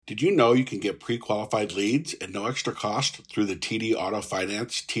Did you know you can get pre-qualified leads at no extra cost through the TD Auto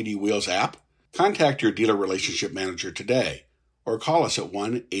Finance TD Wheels app? Contact your dealer relationship manager today or call us at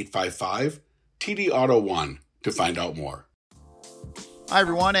 1-855-TD-AUTO-1 to find out more. Hi,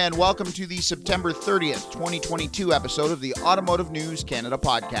 everyone, and welcome to the September 30th, 2022 episode of the Automotive News Canada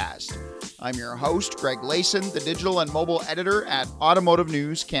podcast. I'm your host, Greg Layson, the digital and mobile editor at Automotive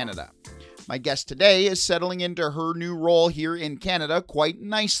News Canada. My guest today is settling into her new role here in Canada quite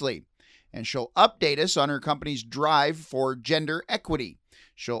nicely, and she'll update us on her company's drive for gender equity.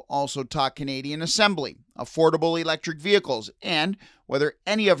 She'll also talk Canadian assembly, affordable electric vehicles, and whether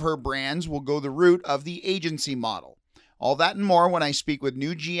any of her brands will go the route of the agency model. All that and more when I speak with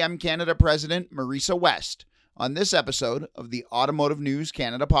new GM Canada President Marisa West on this episode of the Automotive News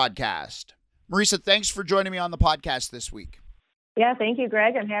Canada podcast. Marisa, thanks for joining me on the podcast this week. Yeah, thank you,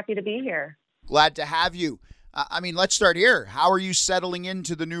 Greg. I'm happy to be here. Glad to have you. Let's start here. How are you settling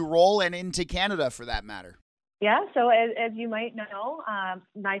into the new role and into Canada for that matter? Yeah, so as you might know,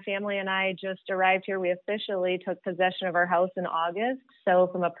 my family and I just arrived here. We officially took possession of our house in August. So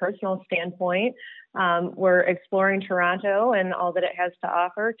from a personal standpoint, we're exploring Toronto and all that it has to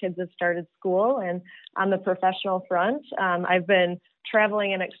offer. Kids have started school. And on the professional front, I've been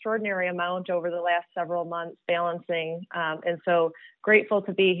traveling an extraordinary amount over the last several months, balancing. And so grateful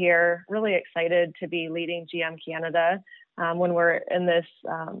to be here, really excited to be leading GM Canada when we're in this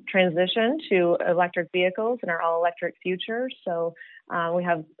transition to electric vehicles and our all-electric future. So we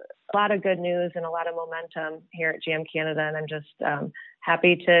have a lot of good news and a lot of momentum here at GM Canada, and I'm just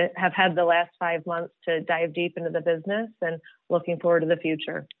happy to have had the last 5 months to dive deep into the business and looking forward to the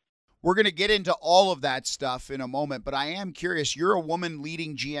future. We're going to get into all of that stuff in a moment, but I am curious. You're a woman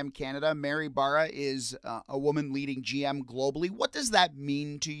leading GM Canada. Mary Barra is a woman leading GM globally. What does that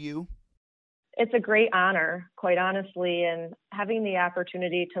mean to you? It's a great honor, quite honestly, and having the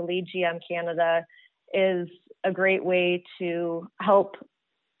opportunity to lead GM Canada is a great way to help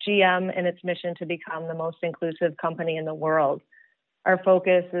GM in its mission to become the most inclusive company in the world. Our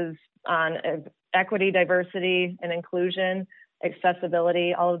focus is on equity, diversity, and inclusion,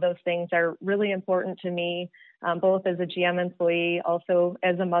 accessibility. All of those things are really important to me, both as a GM employee, also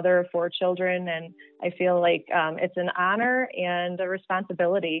as a mother of 4 children. And I feel like it's an honor and a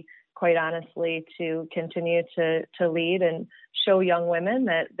responsibility, quite honestly, to continue to lead and show young women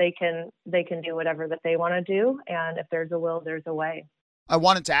that they can do whatever that they want to do. And if there's a will, there's a way. I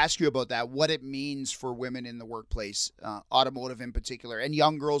wanted to ask you about that, what it means for women in the workplace, automotive in particular, and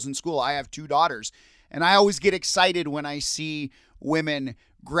young girls in school. I have 2 daughters, and I always get excited when I see women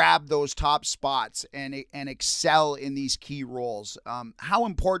grab those top spots and excel in these key roles. How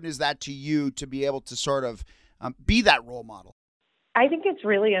important is that to you to be able to sort of be that role model? I think it's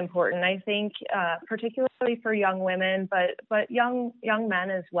really important. I think particularly for young women, but young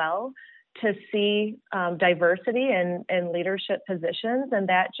men as well, to see diversity in leadership positions, and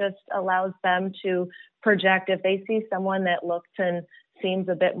that just allows them to project. If they see someone that looks and seems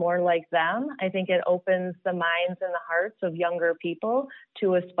a bit more like them, I think it opens the minds and the hearts of younger people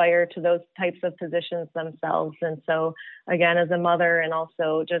to aspire to those types of positions themselves. And so, again, as a mother and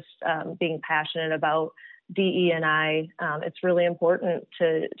also just being passionate about DE&I, it's really important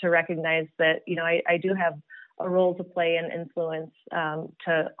to recognize that, I do have a role to play and influence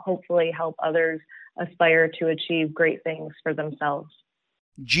to hopefully help others aspire to achieve great things for themselves.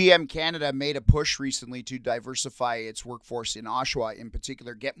 GM Canada made a push recently to diversify its workforce in Oshawa, in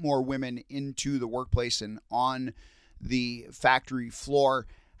particular, get more women into the workplace and on the factory floor.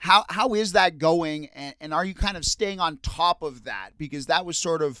 How is that going? And are you kind of staying on top of that? Because that was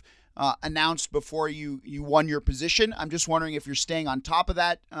sort of announced before you won your position. I'm just wondering if you're staying on top of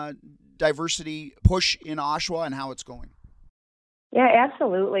that diversity push in Oshawa and how it's going. Yeah,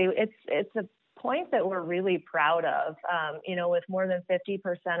 absolutely. It's a point that we're really proud of. With more than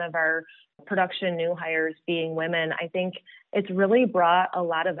 50% of our production new hires being women, I think it's really brought a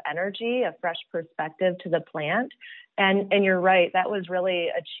lot of energy, a fresh perspective to the plant. And you're right, that was really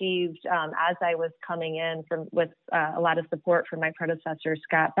achieved as I was coming in with a lot of support from my predecessor,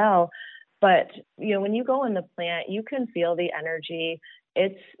 Scott Bell. But, when you go in the plant, you can feel the energy.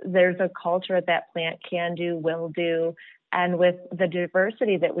 There's a culture at that plant, can do, will do. And with the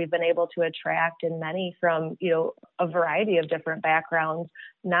diversity that we've been able to attract, and many from, a variety of different backgrounds,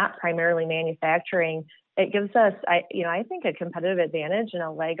 not primarily manufacturing, it gives us, I think, a competitive advantage and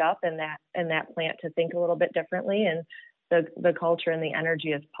a leg up in that plant to think a little bit differently. And the culture and the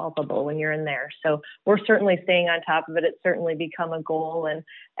energy is palpable when you're in there. So we're certainly staying on top of it. It's certainly become a goal,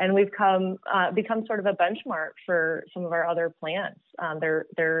 and we've become sort of a benchmark for some of our other plants.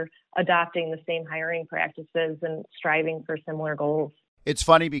 They're adopting the same hiring practices and striving for similar goals. It's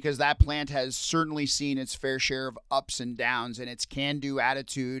funny because that plant has certainly seen its fair share of ups and downs, and its can-do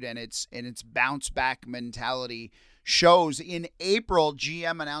attitude and its bounce-back mentality shows. In April,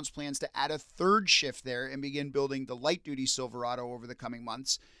 GM announced plans to add a third shift there and begin building the light-duty Silverado over the coming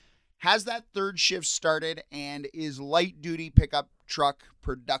months. Has that third shift started, and is light-duty pickup truck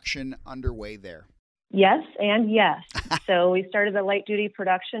production underway there? Yes and yes. So we started the light duty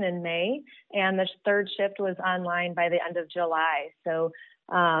production in May, and the third shift was online by the end of July. So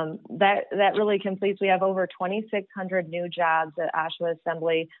that really completes. We have over 2,600 new jobs at Oshawa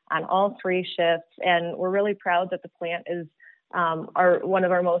Assembly on all three shifts, and we're really proud that the plant is one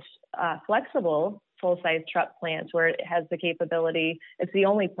of our most flexible full-size truck plants, where it has the capability. It's the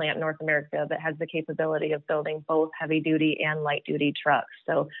only plant in North America that has the capability of building both heavy-duty and light-duty trucks.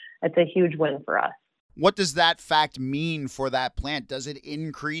 So it's a huge win for us. What does that fact mean for that plant? Does it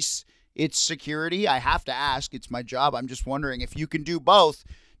increase its security? I have to ask. It's my job. I'm just wondering, if you can do both,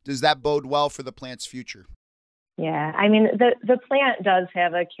 does that bode well for the plant's future? Yeah, I mean, the plant does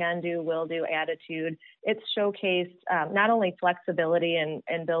have a can-do, will-do attitude. It's showcased not only flexibility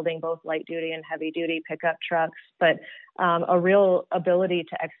in building both light-duty and heavy-duty pickup trucks, but a real ability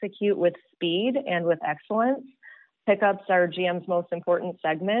to execute with speed and with excellence. Pickups are GM's most important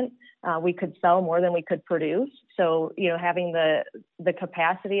segment. We could sell more than we could produce. So, having the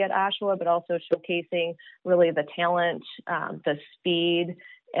capacity at Oshawa, but also showcasing really the talent, the speed,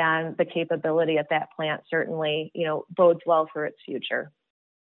 and the capability at that plant certainly, bodes well for its future.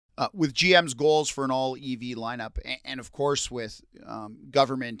 With GM's goals for an all-EV lineup, and of course with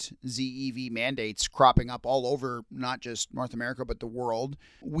government ZEV mandates cropping up all over, not just North America, but the world,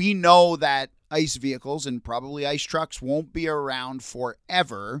 we know that ICE vehicles and probably ICE trucks won't be around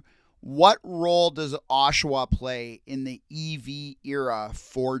forever. What role does Oshawa play in the EV era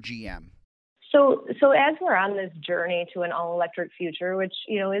for GM? So as we're on this journey to an all-electric future, which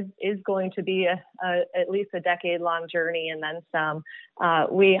is going to be at least a decade-long journey and then some,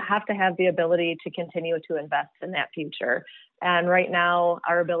 we have to have the ability to continue to invest in that future. And right now,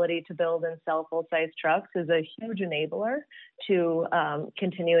 our ability to build and sell full-size trucks is a huge enabler to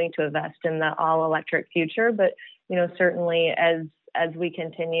continuing to invest in the all-electric future. But certainly as we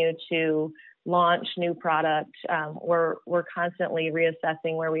continue to launch new product, we're constantly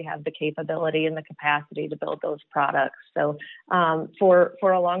reassessing where we have the capability and the capacity to build those products. So for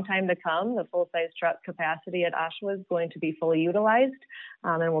a long time to come, the full-size truck capacity at Oshawa is going to be fully utilized,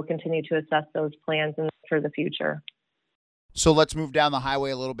 and we'll continue to assess those plans for the future. So let's move down the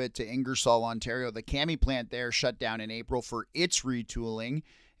highway a little bit to Ingersoll, Ontario. The CAMI plant there shut down in April for its retooling,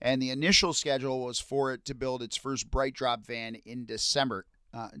 and the initial schedule was for it to build its first Bright Drop van in December.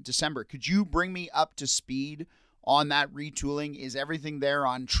 Could you bring me up to speed on that retooling? Is everything there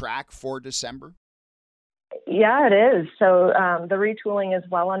on track for December? Yeah, it is. So the retooling is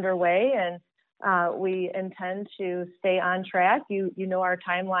well underway, and we intend to stay on track. You know our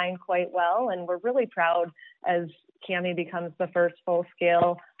timeline quite well, and we're really proud as CAMI becomes the first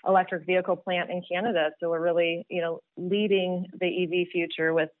full-scale electric vehicle plant in Canada. So we're really, leading the EV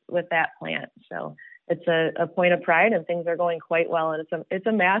future with that plant. So it's a point of pride, and things are going quite well, and it's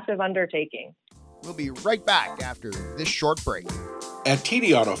a massive undertaking. We'll be right back after this short break. At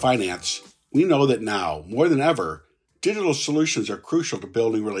TD Auto Finance, we know that now, more than ever, digital solutions are crucial to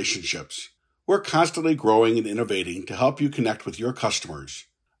building relationships. We're constantly growing and innovating to help you connect with your customers.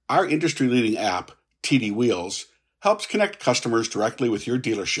 Our industry-leading app, TD Wheels, helps connect customers directly with your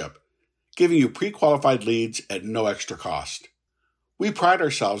dealership, giving you pre-qualified leads at no extra cost. We pride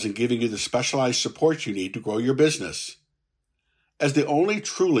ourselves in giving you the specialized support you need to grow your business. As the only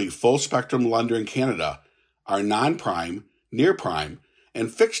truly full-spectrum lender in Canada, our non-prime, near-prime,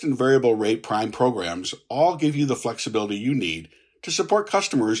 and fixed and variable rate prime programs all give you the flexibility you need to support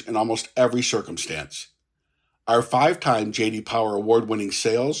customers in almost every circumstance. Our 5-time J.D. Power award-winning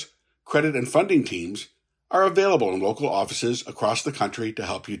sales, credit, and funding teams are available in local offices across the country to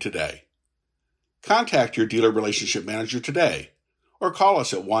help you today. Contact your dealer relationship manager today, or call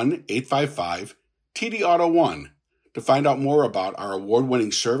us at 1-855-TD-AUTO-1 to find out more about our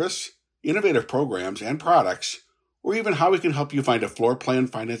award-winning service, innovative programs and products, or even how we can help you find a floor plan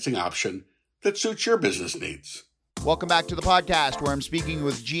financing option that suits your business needs. Welcome back to the podcast, where I'm speaking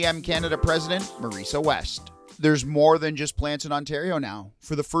with GM Canada President Marisa West. There's more than just plants in Ontario now.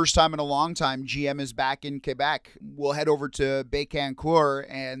 For the first time in a long time, GM is back in Quebec. We'll head over to Bécancour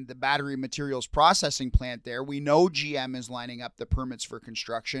and the battery materials processing plant there. We know GM is lining up the permits for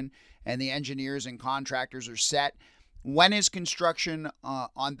construction, and the engineers and contractors are set. When is construction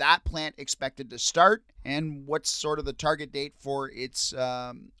on that plant expected to start, and what's sort of the target date for its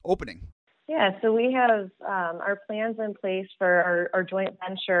opening? Yeah, so we have our plans in place for our joint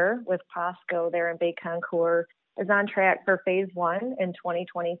venture with POSCO there in Bécancour is on track for phase one in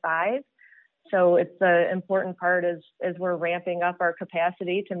 2025. So it's the important part as we're ramping up our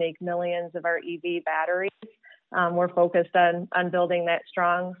capacity to make millions of our EV batteries. We're focused on building that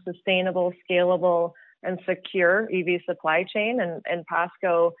strong, sustainable, scalable, and secure EV supply chain. And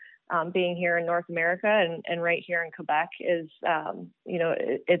POSCO being here in North America and right here in Quebec is,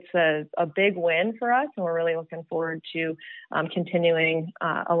 it's a big win for us. And we're really looking forward to continuing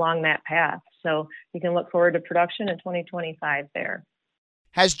along that path. So you can look forward to production in 2025 there.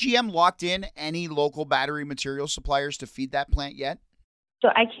 Has GM locked in any local battery material suppliers to feed that plant yet? So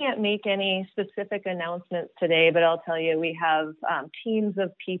I can't make any specific announcements today, but I'll tell you we have teams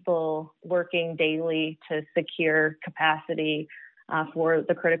of people working daily to secure capacity for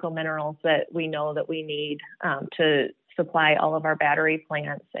the critical minerals that we know that we need to supply all of our battery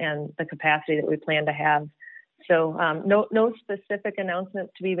plants and the capacity that we plan to have. So no specific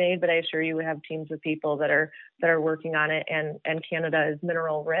announcements to be made, but I assure you we have teams of people that are working on it. And Canada is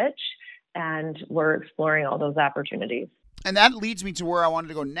mineral rich, and we're exploring all those opportunities. And that leads me to where I wanted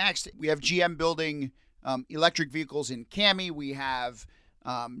to go next. We have GM building electric vehicles in Cami. We have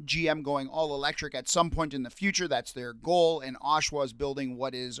GM going all electric at some point in the future. That's their goal. And Oshawa is building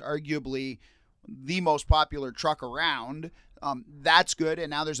what is arguably the most popular truck around. That's good. And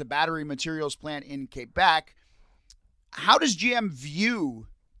now there's a battery materials plant in Quebec. How does GM view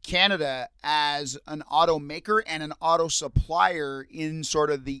Canada as an automaker and an auto supplier in sort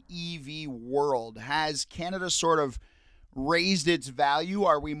of the EV world? Has Canada sort of raised its value?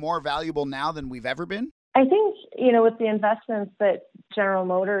 Are we more valuable now than we've ever been? I think, with the investments that General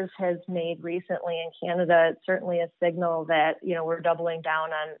Motors has made recently in Canada, it's certainly a signal that, we're doubling down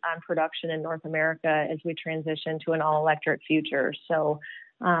on production in North America as we transition to an all-electric future. So,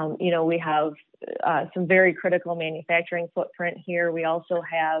 we have some very critical manufacturing footprint here. We also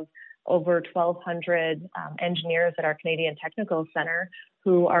have over 1,200 engineers at our Canadian Technical Center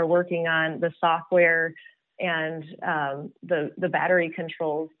who are working on the software and the battery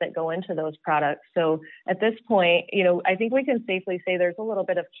controls that go into those products. So at this point, I think we can safely say there's a little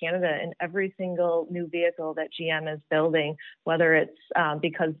bit of Canada in every single new vehicle that GM is building, whether it's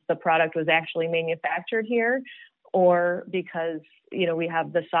because the product was actually manufactured here or because, we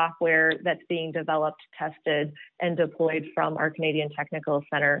have the software that's being developed, tested, and deployed from our Canadian Technical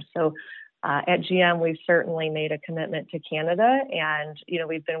Center. So at GM, we've certainly made a commitment to Canada, and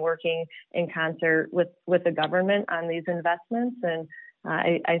we've been working in concert with the government on these investments, and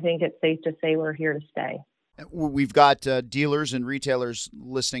I think it's safe to say we're here to stay. We've got dealers and retailers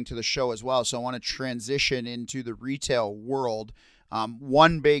listening to the show as well, so I want to transition into the retail world.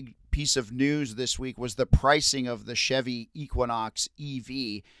 One big piece of news this week was the pricing of the Chevy Equinox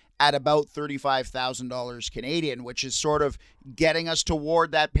EV at about $35,000 Canadian, which is sort of getting us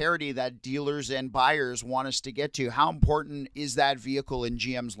toward that parity that dealers and buyers want us to get to. How important is that vehicle in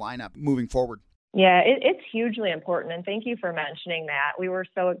GM's lineup moving forward? Yeah, it's hugely important, and thank you for mentioning that. We were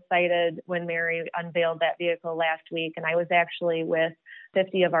so excited when Mary unveiled that vehicle last week, and I was actually with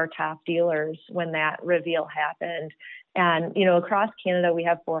 50 of our top dealers when that reveal happened. And, across Canada, we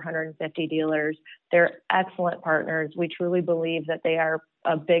have 450 dealers. They're excellent partners. We truly believe that they are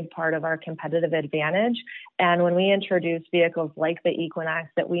a big part of our competitive advantage. And when we introduce vehicles like the Equinox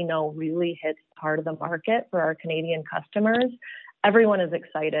that we know really hits part of the market for our Canadian customers, everyone is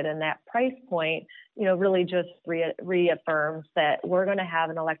excited. And that price point, really just reaffirms that we're going to have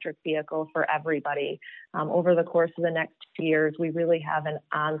an electric vehicle for everybody. Over the course of the next 2 years, we really have an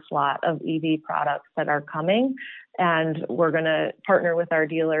onslaught of EV products that are coming, and we're going to partner with our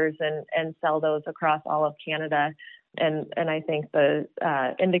dealers and sell those across all of Canada. And I think the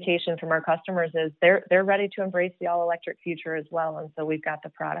indication from our customers is they're ready to embrace the all-electric future as well. And so we've got the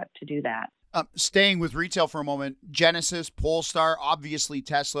product to do that. Staying with retail for a moment, Genesis, Polestar, obviously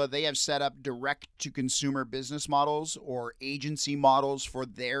Tesla, they have set up direct-to-consumer business models or agency models for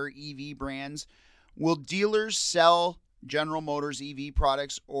their EV brands. Will dealers sell General Motors EV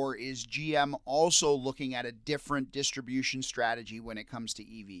products, or is GM also looking at a different distribution strategy when it comes to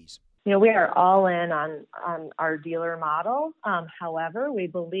EVs? We are all in on our dealer model. However, we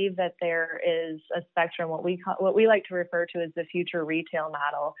believe that there is a spectrum, what we like to refer to as the future retail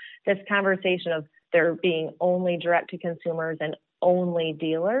model. This conversation of there being only direct to consumers and only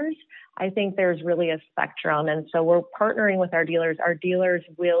dealers, I think there's really a spectrum. And so we're partnering with our dealers. Our dealers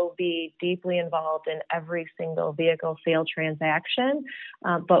will be deeply involved in every single vehicle sale transaction.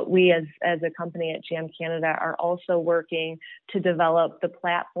 But we as a company at GM Canada are also working to develop the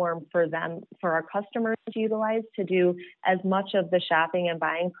platform for our customers to utilize to do as much of the shopping and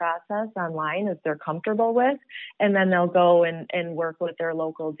buying process online as they're comfortable with. And then they'll go and work with their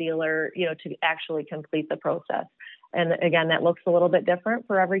local dealer, to actually complete the process. And again, that looks a little bit different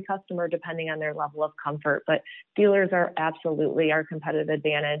for every customer depending on their level of comfort, but dealers are absolutely our competitive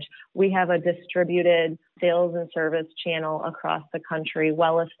advantage. We have a distributed sales and service channel across the country,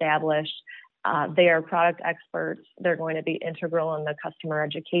 well established. They are product experts. They're going to be integral in the customer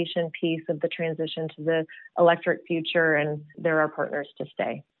education piece of the transition to the electric future, and they're our partners to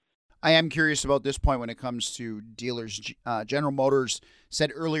stay. I am curious about this point when it comes to dealers. General Motors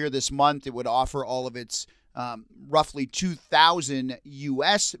said earlier this month it would offer all of its roughly 2,000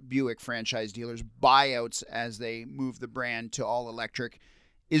 U.S. Buick franchise dealers buyouts as they move the brand to all electric.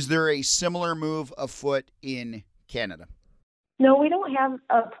 Is there a similar move afoot in Canada? No, we don't have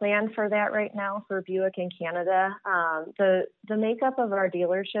a plan for that right now for Buick in Canada. The makeup of our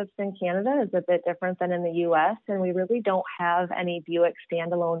dealerships in Canada is a bit different than in the U.S., and we really don't have any Buick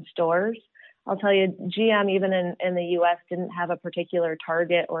standalone stores. I'll tell you, GM, even in the U.S., didn't have a particular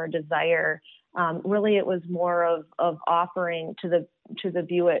target or a desire. Really, it was more of offering to the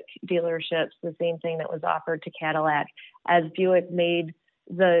Buick dealerships the same thing that was offered to Cadillac. As Buick made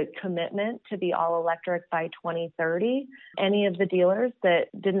the commitment to be all electric by 2030, any of the dealers that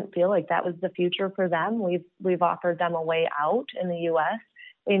didn't feel like that was the future for them, we've offered them a way out in the U.S.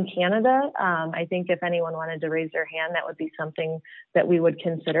 In Canada, I think if anyone wanted to raise their hand, that would be something that we would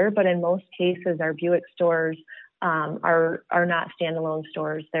consider. But in most cases, our Buick stores are not standalone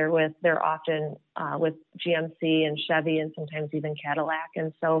stores. They're often with GMC and Chevy and sometimes even Cadillac.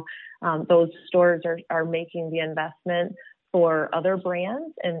 And so those stores are making the investment for other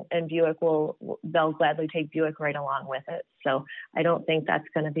brands, and Buick they'll gladly take Buick right along with it. So I don't think that's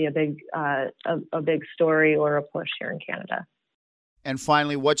going to be a big story or a push here in Canada. And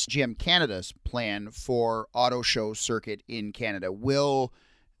finally, what's GM Canada's plan for auto show circuit in Canada? Will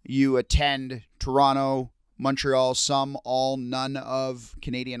you attend Toronto, Montreal, some, all, none of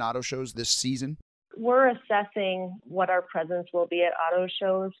Canadian auto shows this season? We're assessing what our presence will be at auto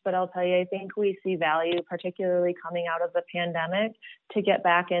shows, but I'll tell you, I think we see value, particularly coming out of the pandemic, to get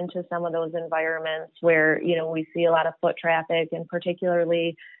back into some of those environments where, we see a lot of foot traffic, and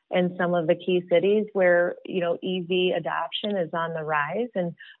particularly in some of the key cities where, EV adoption is on the rise.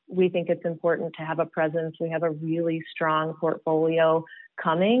 And we think it's important to have a presence. We have a really strong portfolio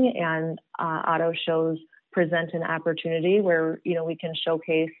coming, and auto shows present an opportunity where, we can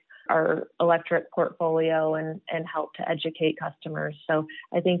showcase our electric portfolio and help to educate customers. So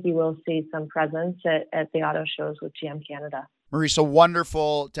I think you will see some presence at the auto shows with GM Canada. Marisa,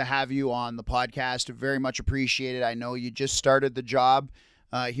 wonderful to have you on the podcast. Very much appreciated. I know you just started the job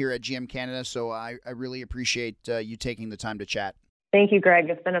here at GM Canada, so I really appreciate you taking the time to chat. Thank you, Greg.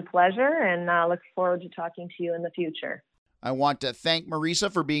 It's been a pleasure, and I look forward to talking to you in the future. I want to thank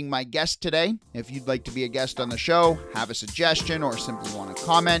Marisa for being my guest today. If you'd like to be a guest on the show, have a suggestion, or simply want to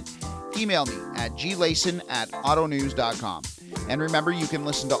comment, email me at glayson@autonews.com. And remember, you can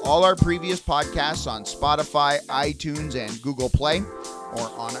listen to all our previous podcasts on Spotify, iTunes, and Google Play,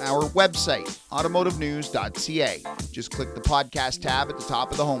 or on our website, automotivenews.ca. Just click the podcast tab at the top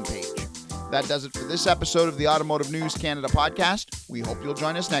of the homepage. That does it for this episode of the Automotive News Canada podcast. We hope you'll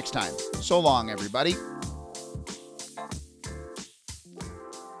join us next time. So long, everybody.